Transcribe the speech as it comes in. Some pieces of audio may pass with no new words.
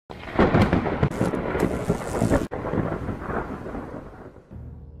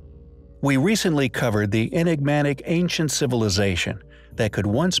We recently covered the enigmatic ancient civilization that could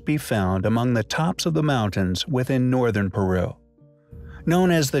once be found among the tops of the mountains within northern Peru.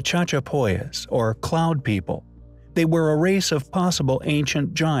 Known as the Chachapoyas, or Cloud People, they were a race of possible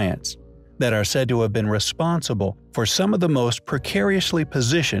ancient giants that are said to have been responsible for some of the most precariously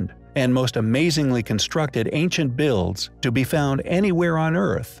positioned and most amazingly constructed ancient builds to be found anywhere on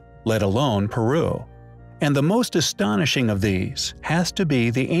Earth, let alone Peru. And the most astonishing of these has to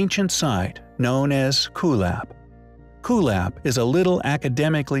be the ancient site known as Kulap. Kulap is a little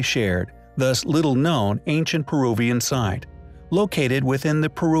academically shared, thus little known ancient Peruvian site, located within the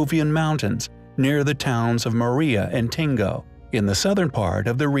Peruvian mountains near the towns of Maria and Tingo, in the southern part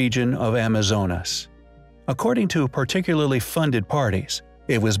of the region of Amazonas. According to particularly funded parties,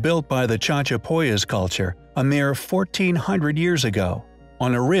 it was built by the Chachapoyas culture a mere 1400 years ago,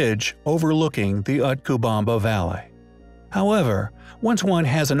 on a ridge overlooking the Utcubamba Valley. However, once one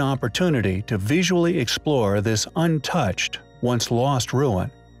has an opportunity to visually explore this untouched, once lost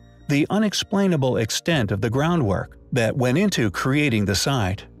ruin, the unexplainable extent of the groundwork that went into creating the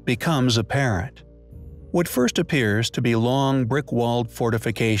site becomes apparent. What first appears to be long brick-walled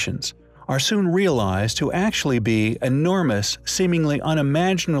fortifications are soon realized to actually be enormous, seemingly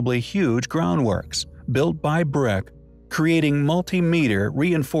unimaginably huge groundworks built by brick, creating multi-meter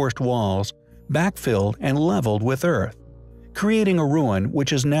reinforced walls backfilled and leveled with earth, creating a ruin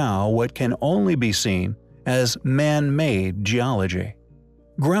which is now what can only be seen as man-made geology.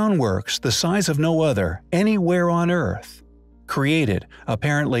 Groundworks the size of no other anywhere on Earth, created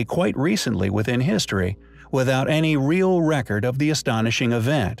apparently quite recently within history without any real record of the astonishing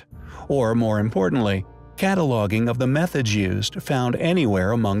event, or more importantly, cataloging of the methods used found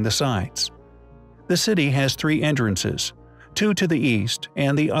anywhere among the sites. The city has 3 entrances, 2 to the east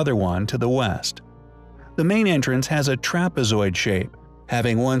and the other one to the west. The main entrance has a trapezoid shape,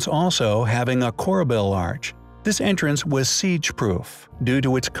 having once also having a corbel arch. This entrance was siege-proof due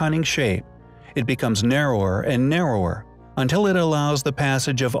to its cunning shape. It becomes narrower and narrower until it allows the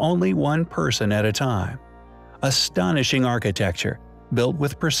passage of only one person at a time. Astonishing architecture, built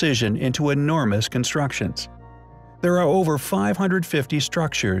with precision into enormous constructions. There are over 550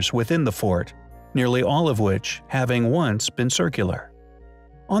 structures within the fort, nearly all of which having once been circular.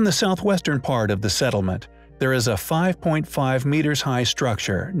 On the southwestern part of the settlement, there is a 5.5 meters high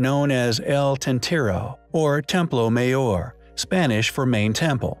structure known as El Tintero, or Templo Mayor, Spanish for main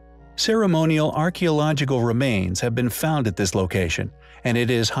temple. Ceremonial archaeological remains have been found at this location, and it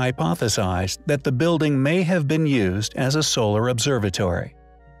is hypothesized that the building may have been used as a solar observatory.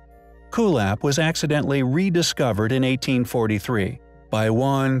 Kulap was accidentally rediscovered in 1843 by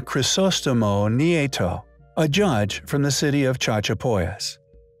Juan Crisostomo Nieto, a judge from the city of Chachapoyas.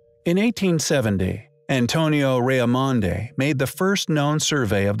 In 1870, Antonio Raimondi made the first known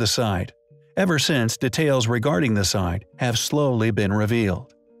survey of the site. Ever since, details regarding the site have slowly been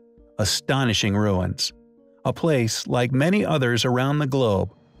revealed. Astonishing ruins. A place like many others around the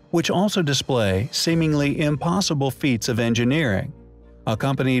globe, which also display seemingly impossible feats of engineering,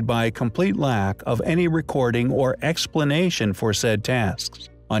 accompanied by complete lack of any recording or explanation for said tasks,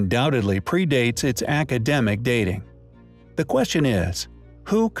 undoubtedly predates its academic dating. The question is,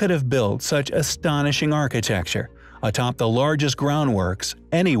 who could have built such astonishing architecture atop the largest groundworks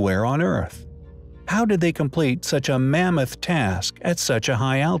anywhere on Earth? How did they complete such a mammoth task at such a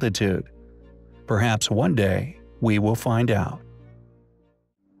high altitude? Perhaps one day we will find out.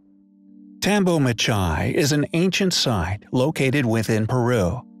 Tambo Machai is an ancient site located within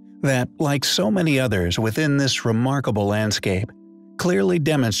Peru that, like so many others within this remarkable landscape, clearly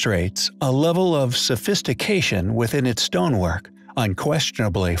demonstrates a level of sophistication within its stonework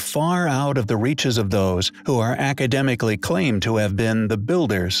unquestionably far out of the reaches of those who are academically claimed to have been the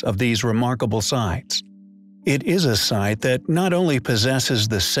builders of these remarkable sites. It is a site that not only possesses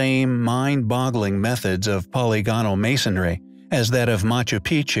the same mind-boggling methods of polygonal masonry as that of Machu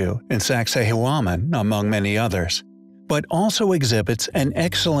Picchu and Sacsayhuaman, among many others, but also exhibits an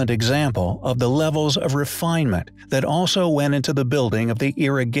excellent example of the levels of refinement that also went into the building of the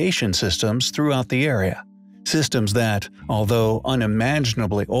irrigation systems throughout the area. Systems that, although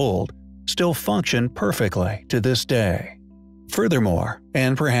unimaginably old, still function perfectly to this day. Furthermore,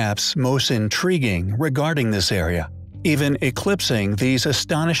 and perhaps most intriguing regarding this area, even eclipsing these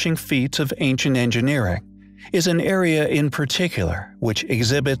astonishing feats of ancient engineering, is an area in particular which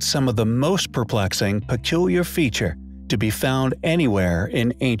exhibits some of the most perplexing peculiar feature to be found anywhere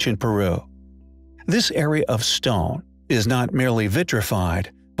in ancient Peru. This area of stone is not merely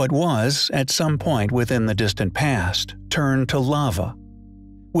vitrified, but was, at some point within the distant past, turned to lava.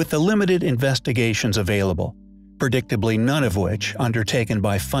 With the limited investigations available, predictably none of which undertaken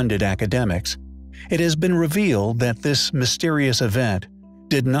by funded academics, it has been revealed that this mysterious event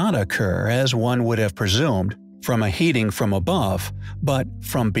did not occur as one would have presumed from a heating from above, but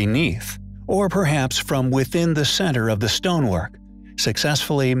from beneath, or perhaps from within the center of the stonework,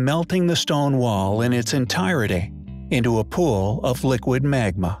 successfully melting the stone wall in its entirety into a pool of liquid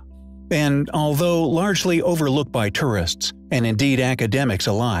magma. And although largely overlooked by tourists, and indeed academics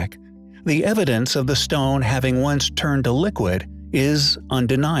alike, the evidence of the stone having once turned to liquid is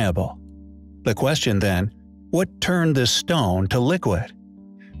undeniable. The question then, what turned this stone to liquid?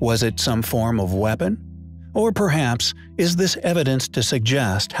 Was it some form of weapon? Or perhaps is this evidence to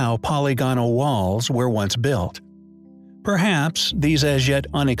suggest how polygonal walls were once built? Perhaps these as yet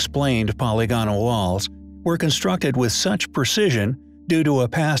unexplained polygonal walls were constructed with such precision due to a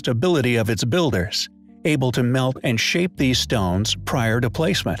past ability of its builders, able to melt and shape these stones prior to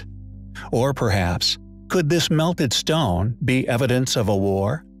placement. Or perhaps, could this melted stone be evidence of a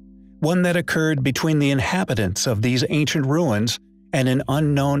war? One that occurred between the inhabitants of these ancient ruins and an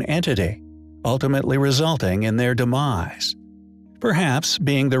unknown entity, ultimately resulting in their demise. Perhaps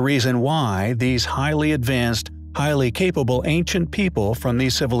being the reason why these highly advanced, highly capable ancient people from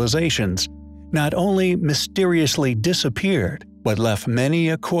these civilizations not only mysteriously disappeared, but left many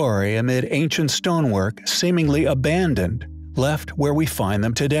a quarry amid ancient stonework seemingly abandoned, left where we find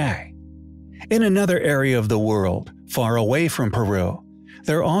them today. In another area of the world, far away from Peru,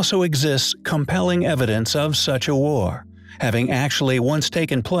 there also exists compelling evidence of such a war, having actually once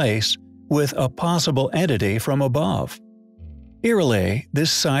taken place with a possible entity from above. Eerily,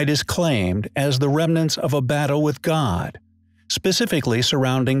 this site is claimed as the remnants of a battle with God, specifically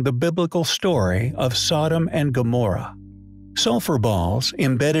surrounding the biblical story of Sodom and Gomorrah. Sulfur balls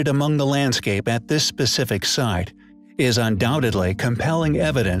embedded among the landscape at this specific site is undoubtedly compelling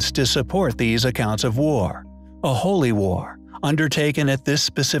evidence to support these accounts of war, a holy war undertaken at this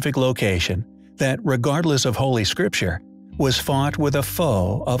specific location that, regardless of Holy Scripture, was fought with a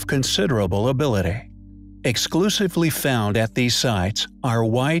foe of considerable ability. Exclusively found at these sites are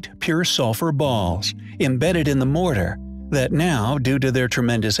white, pure sulfur balls embedded in the mortar that now, due to their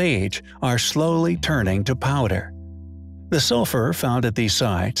tremendous age, are slowly turning to powder. The sulfur found at these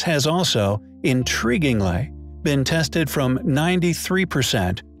sites has also, intriguingly, been tested from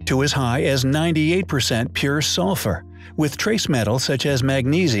 93% to as high as 98% pure sulfur, with trace metals such as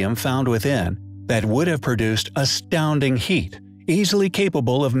magnesium found within that would have produced astounding heat, easily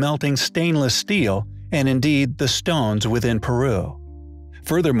capable of melting stainless steel and indeed the stones within Peru.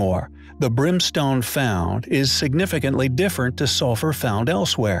 Furthermore, the brimstone found is significantly different to sulfur found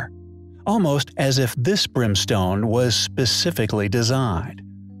elsewhere, almost as if this brimstone was specifically designed.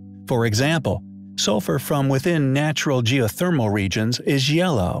 For example, sulfur from within natural geothermal regions is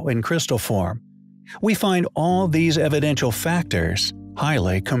yellow in crystal form. We find all these evidential factors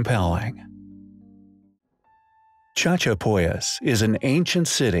highly compelling. Chachapoyas is an ancient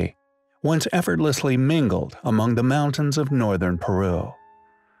city once effortlessly mingled among the mountains of northern Peru.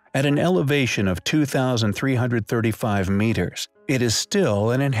 At an elevation of 2,335 meters, it is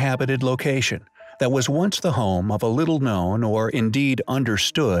still an inhabited location that was once the home of a little-known or indeed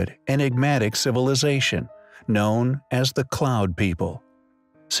understood enigmatic civilization known as the Cloud People.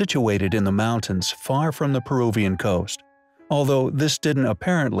 Situated in the mountains far from the Peruvian coast, although this didn't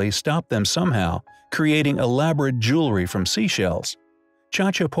apparently stop them somehow creating elaborate jewelry from seashells,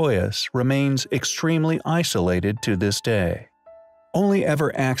 Chachapoyas remains extremely isolated to this day. Only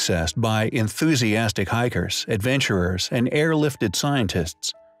ever accessed by enthusiastic hikers, adventurers, and airlifted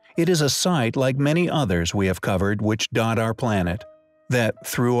scientists, it is a site like many others we have covered which dot our planet, that,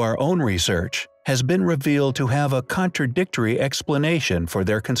 through our own research, has been revealed to have a contradictory explanation for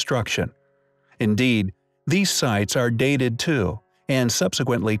their construction. Indeed, these sites are dated too, and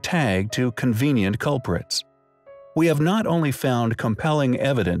subsequently tagged to convenient culprits. We have not only found compelling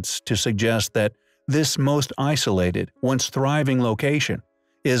evidence to suggest that this most isolated, once thriving location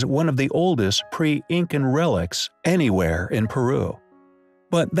is one of the oldest pre-Incan relics anywhere in Peru,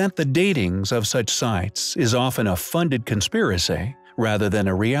 but that the datings of such sites is often a funded conspiracy rather than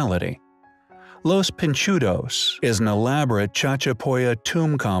a reality. Los Pinchudos is an elaborate Chachapoya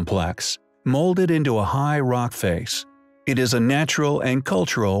tomb complex molded into a high rock face. It is a natural and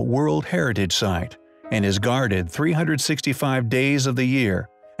cultural World Heritage Site and is guarded 365 days of the year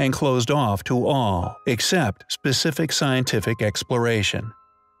and closed off to all except specific scientific exploration.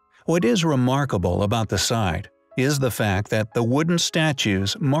 What is remarkable about the site is the fact that the wooden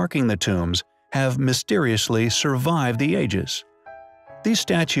statues marking the tombs have mysteriously survived the ages. These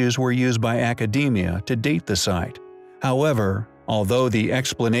statues were used by academia to date the site. However, Although the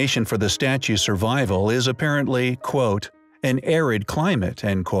explanation for the statue's survival is apparently, quote, an arid climate,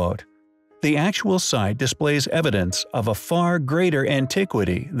 end quote, the actual site displays evidence of a far greater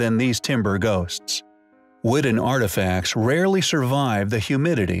antiquity than these timber ghosts. Wooden artifacts rarely survive the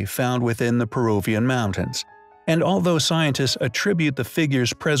humidity found within the Peruvian mountains, and although scientists attribute the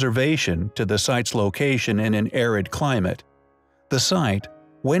figure's preservation to the site's location in an arid climate, the site,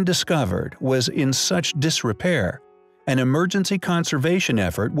 when discovered, was in such disrepair, an emergency conservation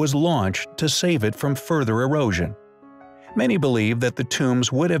effort was launched to save it from further erosion. Many believe that the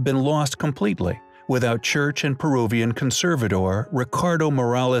tombs would have been lost completely without Church and Peruvian conservator Ricardo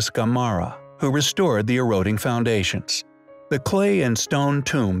Morales Gamarra, who restored the eroding foundations. The clay and stone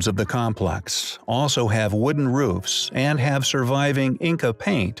tombs of the complex also have wooden roofs and have surviving Inca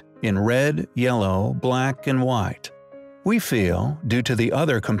paint in red, yellow, black, and white. We feel, due to the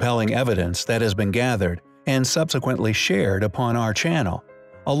other compelling evidence that has been gathered and subsequently shared upon our channel,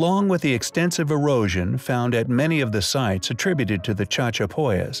 along with the extensive erosion found at many of the sites attributed to the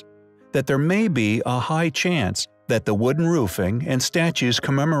Chachapoyas, that there may be a high chance that the wooden roofing and statues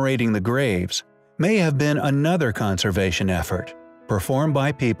commemorating the graves may have been another conservation effort, performed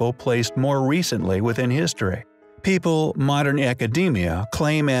by people placed more recently within history, people modern academia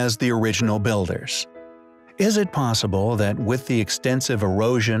claim as the original builders. Is it possible that with the extensive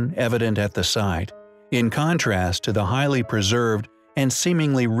erosion evident at the site, in contrast to the highly preserved and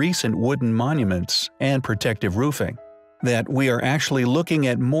seemingly recent wooden monuments and protective roofing, that we are actually looking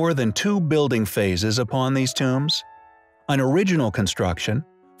at more than two building phases upon these tombs? An original construction,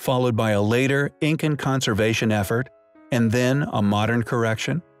 followed by a later Incan conservation effort, and then a modern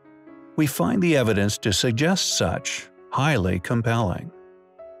correction? We find the evidence to suggest such highly compelling.